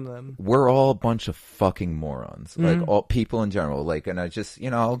right in front of them. We're all a bunch of fucking morons. Like all people in general. Like, and I just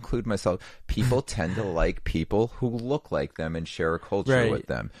I'll include myself. People tend to like people who look like them and share a culture with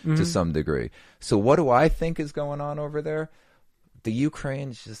them to some degree. So what do I think is going on over there? The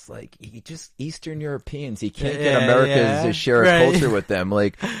Ukraine's just like Eastern Europeans. You can't get Americans to share a culture with them.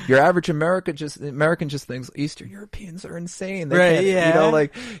 Like your average American just thinks Eastern Europeans are insane. They can't,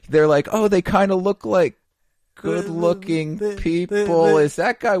 like they're like, oh, they kind of look like good-looking people. Is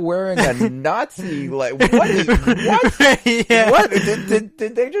that guy wearing a Nazi? Like what? What did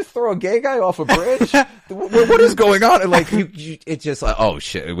they just throw a gay guy off a bridge? What is going on? And like it's just like, oh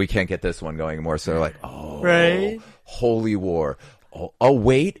shit, we can't get this one going anymore. So like, holy war. Oh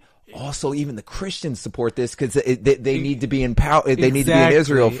wait. Also, even the Christians support this because they need to be in power. They need to be in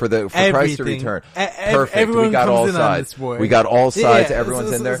Israel for Christ to return. Perfect. We got all sides. We got all sides.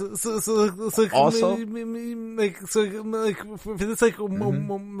 Everyone's in there. So also, for this like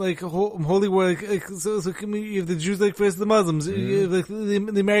holy war. So you have the Jews like versus the Muslims. You have like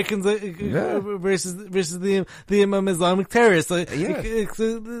the Americans versus the Islamic terrorists. Like this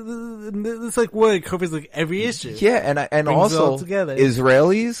like war covers like every issue. Yeah, and also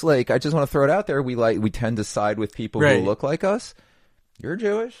Israelis like. I just want to throw it out there. We tend to side with people who look like us. You're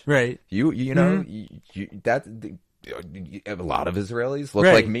Jewish, right? You know a lot of Israelis look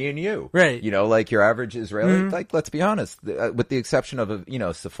like me and you, right? You know, like your average Israeli. Like, let's be honest, with the exception of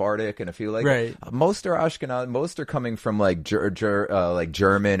Sephardic and a few most are Ashkenaz. Most are coming from like like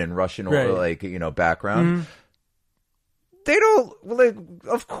German and Russian or like background. They don't like.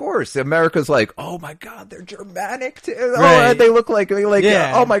 Of course, America's like, oh my god, they're Germanic. Oh, they look like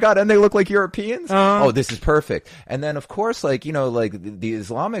oh my god, and they look like Europeans. Oh, this is perfect. And then of course, like like the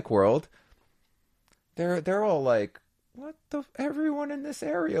Islamic world, they're all like, what the? Everyone in this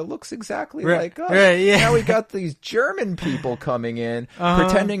area looks exactly like us. Now we got these German people coming in,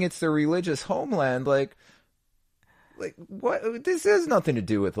 pretending it's their religious homeland, like what? This has nothing to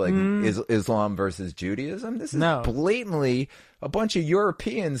do with like Islam versus Judaism. This is blatantly a bunch of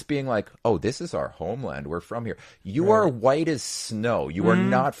Europeans being like, "Oh, this is our homeland. We're from here. You are white as snow. You are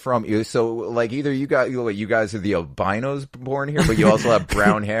not from you." So, like, either you guys are the albinos born here, but you also have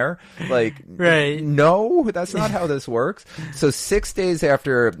brown hair. Like, no, that's not how this works. So 6 days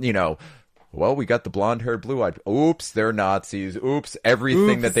after, well, we got the blonde-haired, blue-eyed. Oops, they're Nazis. Oops,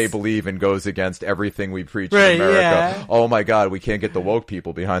 everything that they believe in goes against everything we preach in America. Yeah. Oh my God, we can't get the woke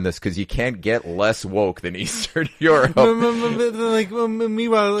people behind this because you can't get less woke than Eastern Europe.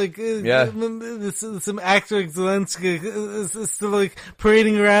 Meanwhile, some actor like Zelensky is still like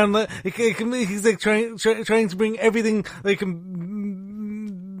parading around. He's like trying to bring everything like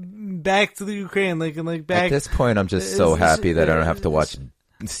back to the Ukraine, back. At this point, I'm just so happy that I don't have to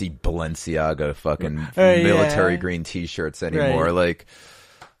see Balenciaga fucking military green T-shirts anymore. Like,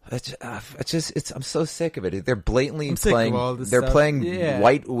 I'm so sick of it. They're blatantly playing. They're playing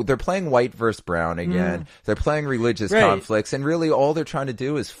white. They're playing white versus brown again. They're playing religious conflicts, and really all they're trying to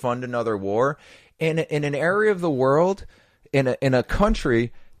do is fund another war in an area of the world, in a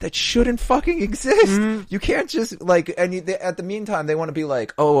country that shouldn't fucking exist. You can't just at the meantime, they want to be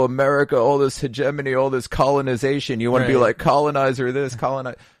like, oh, America, all this hegemony, all this colonization. You want to be like colonizer this,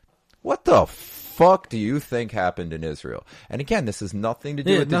 colonize. What the fuck do you think happened in Israel? And again, this has nothing to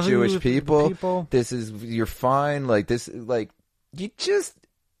do with the Jewish people. This is, you're fine.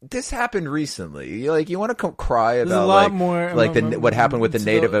 This happened recently. You want to cry about what happened with the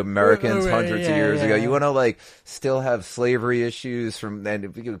Native Americans hundreds of years ago. You want to still have slavery issues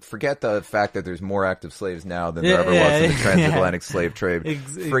and forget the fact that there's more active slaves now than there ever was in the transatlantic slave trade.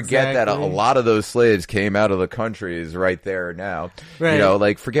 Forget that a lot of those slaves came out of the countries right there now.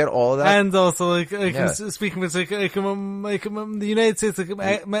 Right. Forget all of that. And also, speaking of the United States,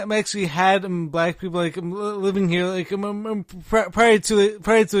 actually had black people living here prior to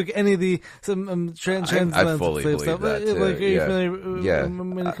any of the I fully believe stuff. That too. Are you familiar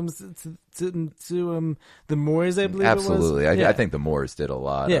when it comes to the Moors? I believe absolutely. It was? I think the Moors did a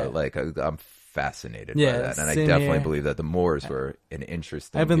lot. I'm fascinated by that, and I definitely believe that the Moors were an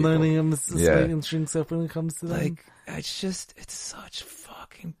interesting. I've been people. learning interesting stuff when it comes to them. It's such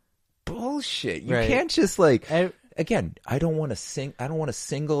fucking bullshit. You can't just Again, I don't want a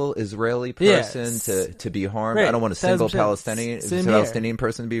single Israeli person to be harmed. I don't want a single Palestinian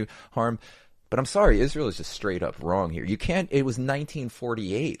person to be harmed. But I'm sorry, Israel is just straight up wrong here. You can't. It was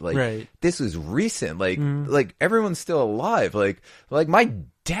 1948. This is recent. Everyone's still alive. My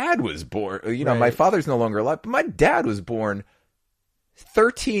dad was born. My father's no longer alive, but my dad was born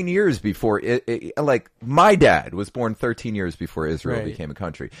 13 years before my dad was born 13 years before Israel became a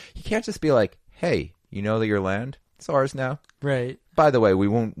country. You can't just be like, hey, you know that your land, it's ours now. Right. By the way, we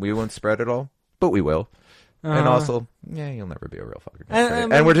won't spread it all, but we will. And also, you'll never be a real fucking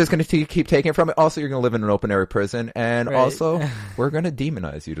country. And we're just going to keep taking it from it. Also, you're going to live in an open air prison. And also, we're going to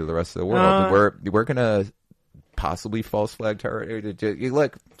demonize you to the rest of the world. We're going to possibly false flag terror.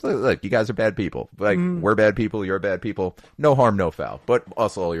 Look, you guys are bad people. We're bad people. You're bad people. No harm, no foul. But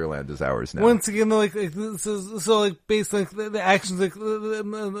also, all your land is ours now. Once again, based the actions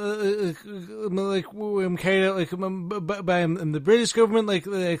carried out by the British government,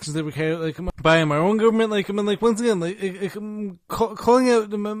 the actions that were carried out by our own government, once again, calling out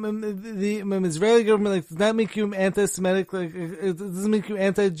the Israeli government does not make you anti-Semitic. It doesn't make you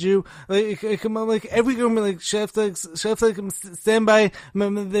anti-Jew. Every government should have to stand by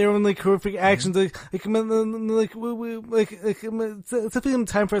their own horrific actions. It's definitely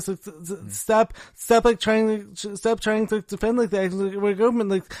time for us to stop trying to defend the actions of our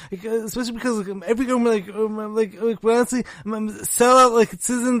government. Especially because every government honestly sell out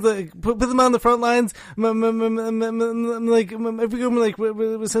citizens, put them on the front lines. Every government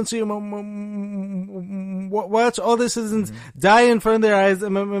essentially watch all their citizens die in front of their eyes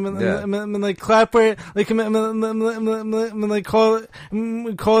and clap for it,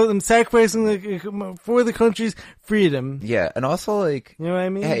 call them sacrificing for the country's freedom. Yeah, and also you know what I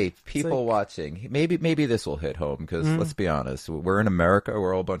mean? Hey, people watching, maybe this will hit home because let's be honest, we're in America,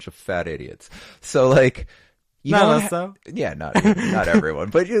 we're all a bunch of fat idiots. So not us, though. Yeah, not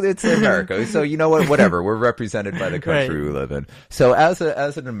everyone, but it's America. So you know what? Whatever. We're represented by the country we live in. So as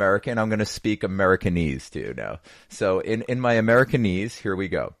an American, I'm going to speak Americanese to you now. So in my Americanese, here we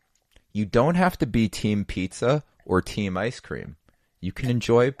go. You don't have to be team pizza or team ice cream. You can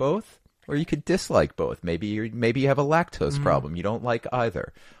enjoy both, or you could dislike both. Maybe you have a lactose problem. You don't like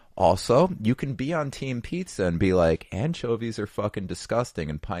either. Also, you can be on team pizza and be like, anchovies are fucking disgusting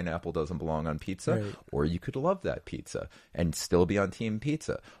and pineapple doesn't belong on pizza. Right. Or you could love that pizza and still be on team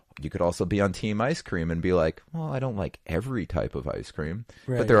pizza. You could also be on team ice cream and be like, well, I don't like every type of ice cream,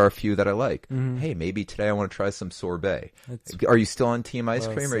 but there are a few that I like. Hey, maybe today I want to try some sorbet. Are you still on team ice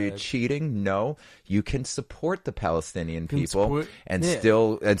cream? Are you cheating? No. You can support the Palestinian people and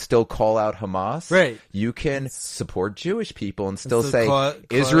still call out Hamas. Right. You can support Jewish people and still say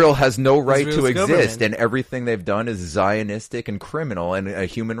Israel has no right to exist and everything they've done is Zionistic and criminal and a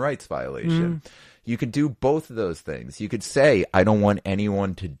human rights violation. You could do both of those things. You could say, I don't want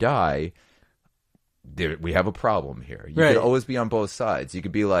anyone to die. We have a problem here. You could always be on both sides. You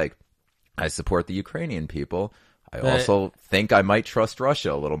could be like, I support the Ukrainian people. I also think I might trust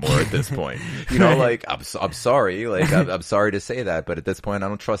Russia a little more at this point. You know, like I'm sorry, like I'm sorry to say that, but at this point, I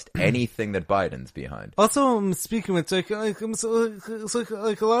don't trust anything that Biden's behind. Also, speaking with like a lot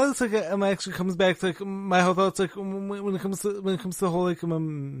of this actually comes back to like my whole thoughts like when it comes to the whole like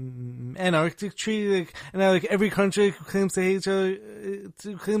Antarctic treaty, like and how like every country claims to hate each other,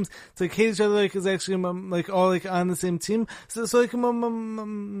 claims to like hate each other, like is actually like all like on the same team. So like I'm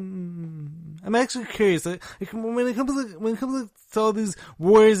actually curious, like when it comes to all these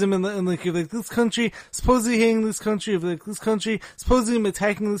wars and like if like this country supposedly hating this country, if like this country supposedly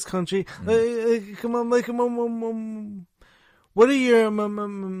attacking this country, what are your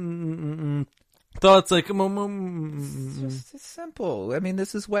thoughts? Like, it's simple. I mean,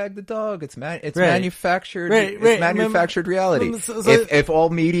 this is Wag the dog. It's right. manufactured. Right. It's manufactured reality. If all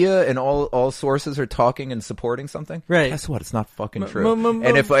media and all sources are talking and supporting something, right. guess what? It's not fucking true.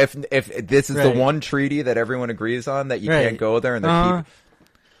 And if this is the one treaty that everyone agrees on that you can't go there and they keep.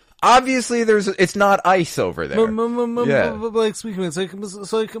 Obviously, it's not ice over there. Yeah. Like speaking of it,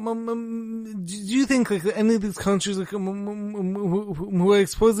 do you think like any of these countries like who are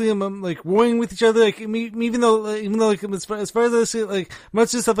supposedly like warring with each other, like even though like as far as I see it, like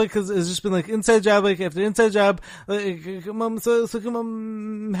much of stuff like has just been like inside job like after inside job, like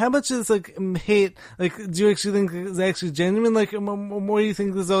how much is like hate like do you actually think is actually genuine? Like more do you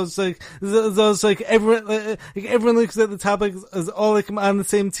think this is all just like everyone looks at the topic as all like on the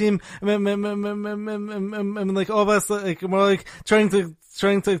same team? I mean, like all of us, like we're like trying to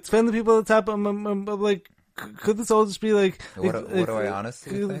defend the people at the top. Like, could this all just be like? What do I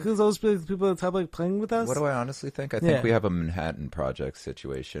honestly think? Could this all just be like the people at the top like playing with us? What do I honestly think? I think we have a Manhattan Project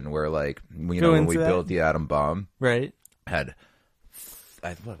situation where, like, when we built the atom bomb, right? Had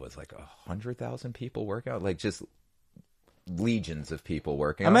what was like 100,000 people work out, like just. Legions of people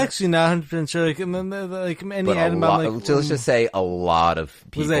working. I'm actually not 100% sure. Like any atom bomb, like so let's just say a lot of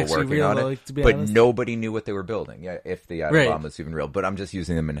people working on it, like, but nobody knew what they were building. Yeah, if the atom bomb was even real. But I'm just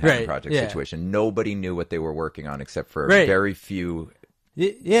using the Manhattan Project situation. Nobody knew what they were working on except for very few.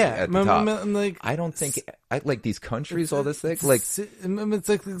 Yeah, at the top. Like, I don't think like these countries, all this thing, like it's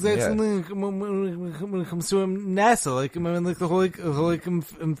like the exact same thing when it comes to NASA. Like, I mean, like the whole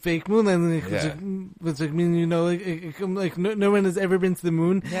fake moon landing, which like mean like no one has ever been to the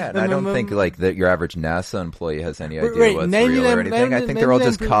moon. Yeah, and I don't think like that your average NASA employee has any idea what's real or anything. I think they're all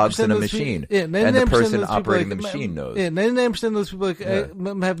just cogs in a machine, and the person operating the machine knows. Yeah, 99% of those people like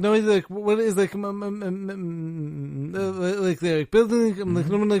have no idea like what it is like they're like building. Like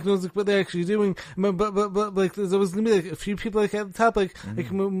no one like knows like, what they're actually doing, but like there's always gonna be like a few people like at the top like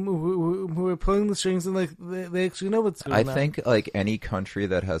who are pulling the strings and like they actually know what's going on. I think like any country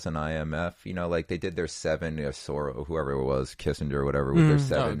that has an IMF, like they did their 7 Soros, whoever it was, Kissinger or whatever, with their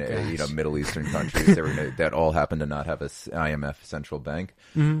 7 Middle Eastern countries that all happen to not have a IMF central bank.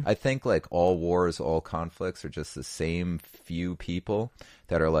 I think like all wars, all conflicts are just the same few people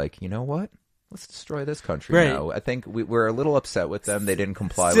that are like, you know what? Let's destroy this country now. I think we're a little upset with them. They didn't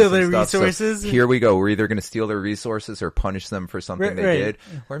comply with some stuff. Resources. So here we go. We're either going to steal their resources or punish them for something they did.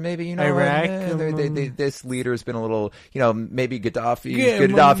 Or maybe, Iraq. This leader's been a little, maybe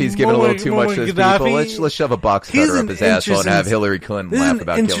Gaddafi's given a little too much to his people. Let's shove a box cutter up his asshole and have Hillary Clinton laugh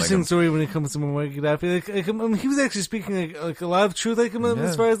about killing him. Interesting story when it comes to Muammar Gaddafi. He was actually speaking like a lot of truth, like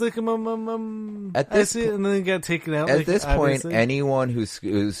as far as like I see it, and then he got taken out. At this point, anyone who's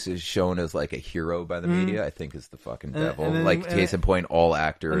shown as like a hero by the media, I think is the fucking devil. Case in point, all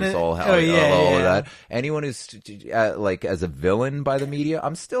actors, all of that. Anyone who's like as a villain by the media,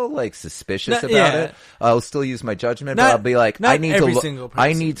 I'm still like suspicious about it. I'll still use my judgment, but I'll be like, I need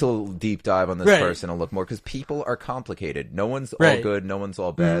to deep dive on this person and look more because people are complicated. No one's all good, no one's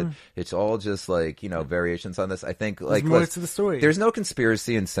all bad. It's all just like variations on this. I think like more to the story. There's no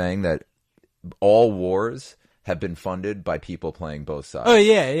conspiracy in saying that all wars have been funded by people playing both sides. Oh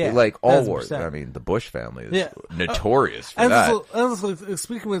yeah. Like all wars. I mean, the Bush family is notorious for that.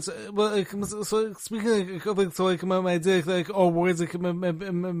 Speaking of, speaking of, so like my idea, like all wars like have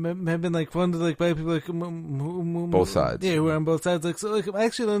been like funded like by people like both sides. Yeah, who are on both sides. Like so, like I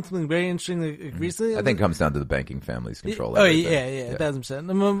actually learned something very interesting like recently. I think it comes down to the banking families control. Oh yeah,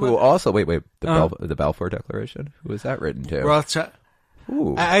 1,000%. Who also wait the Balfour Declaration? Who was that written to? Rothschild.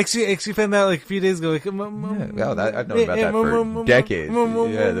 Ooh. I actually found out like a few days ago. Like, I've known about that for decades.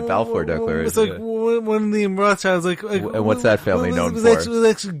 The Balfour Declaration. It's like one of the Rothschilds. And what's that family known for? Was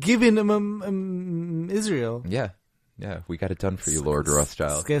actually given Israel. Yeah. Yeah, we got it done for you, Lord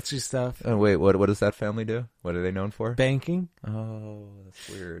Rothschild. Sketchy stuff. Oh, wait, what does that family do? What are they known for? Banking. Oh, that's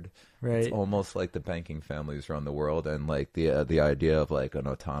weird. Right. It's almost like the banking families run the world, and like the idea of like an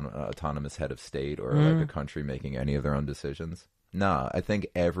autonomous head of state or like a country making any of their own decisions. Nah, I think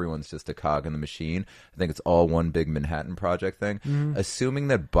everyone's just a cog in the machine. I think it's all one big Manhattan Project thing. Assuming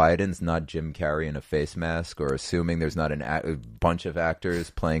that Biden's not Jim Carrey in a face mask, or assuming there's not a bunch of actors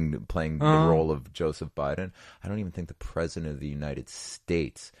playing the role of Joseph Biden, I don't even think the president of the United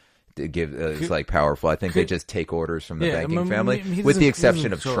States is like powerful. I think they just take orders from the banking family, with the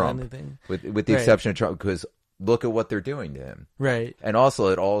exception of Trump. With the exception of Trump, because look at what they're doing to him. Right. And also,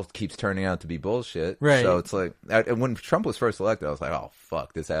 it all keeps turning out to be bullshit. Right. So it's like, when Trump was first elected, I was like, oh,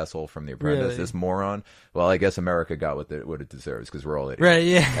 fuck, this asshole from The Apprentice, this moron. Well, I guess America got what it deserves, because we're all idiots. Right,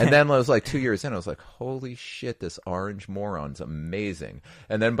 yeah. And then it was like 2 years in, I was like, holy shit, this orange moron's amazing.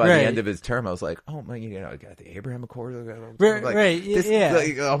 And then by the end of his term, I was like, oh, my, I got the Abraham Accords. Like,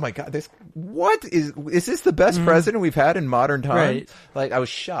 oh, my God, what is this the best president we've had in modern times? Right. Like, I was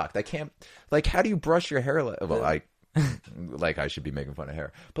shocked. I can't, like, how do you brush your hair? Well, I should be making fun of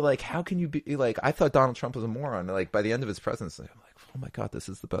hair, but like, how can you be like? I thought Donald Trump was a moron. Like, by the end of his presidency, I'm like, oh my God, this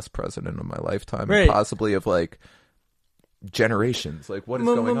is the best president of my lifetime, and possibly of like generations. Like, what is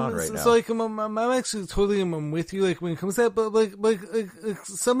going on right now? So like, I'm actually totally with you. Like, when it comes to that, but like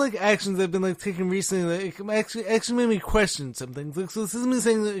some like actions that have been like taken recently, like actually made me question some things. Like, so this isn't me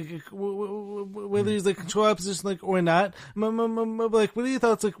saying like whether he's like control opposition, like, or not. Like, what are your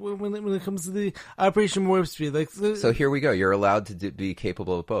thoughts like when it comes to the Operation Warp Speed? Like, so here we go. You're allowed to be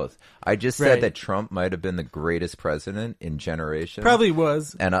capable of both. I just said that Trump might have been the greatest president in generations. Probably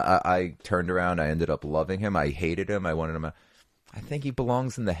was. And I turned around. I ended up loving him. I hated him. I wanted him. I think he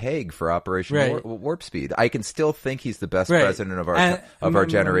belongs in The Hague for Operation Warp Speed. I can still think he's the best president of our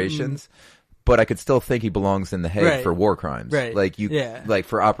generations, but I could still think he belongs in The Hague for war crimes. Right. Like like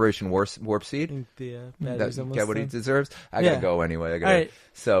for Operation Warp Speed. Get what he deserves. I gotta go anyway.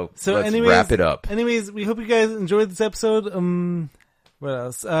 So let's wrap it up. Anyways, we hope you guys enjoyed this episode. What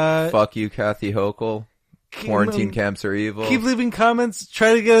else? Fuck you, Kathy Hochul. Quarantine camps are evil. Keep leaving comments.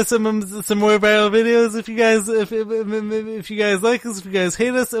 Try to get us some more viral videos. If you guys like us, if you guys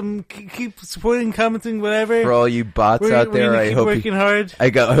hate us, keep supporting, commenting, whatever. For all you bots out there, I hope working hard. I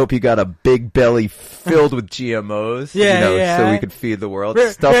hope you got a big belly filled with GMOs. So we could feed the world.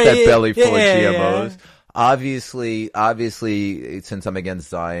 Stuff that belly full of GMOs. Obviously, since I'm against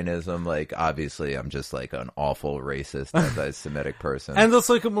Zionism, like, obviously I'm just like an awful racist, anti-Semitic person. And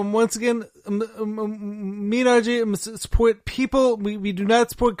also, like, once again, me and RJ support people. We do not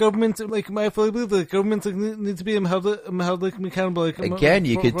support governments. Like, I fully believe that governments need to be held like accountable. Like, again,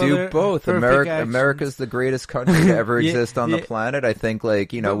 you could do both. America's the greatest country to ever exist on the planet. I think,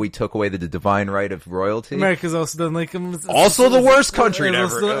 like, we took away the divine right of royalty. America's also done like also the worst country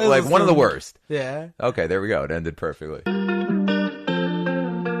ever, like one of the worst. Yeah. Okay, there we go. It ended perfectly.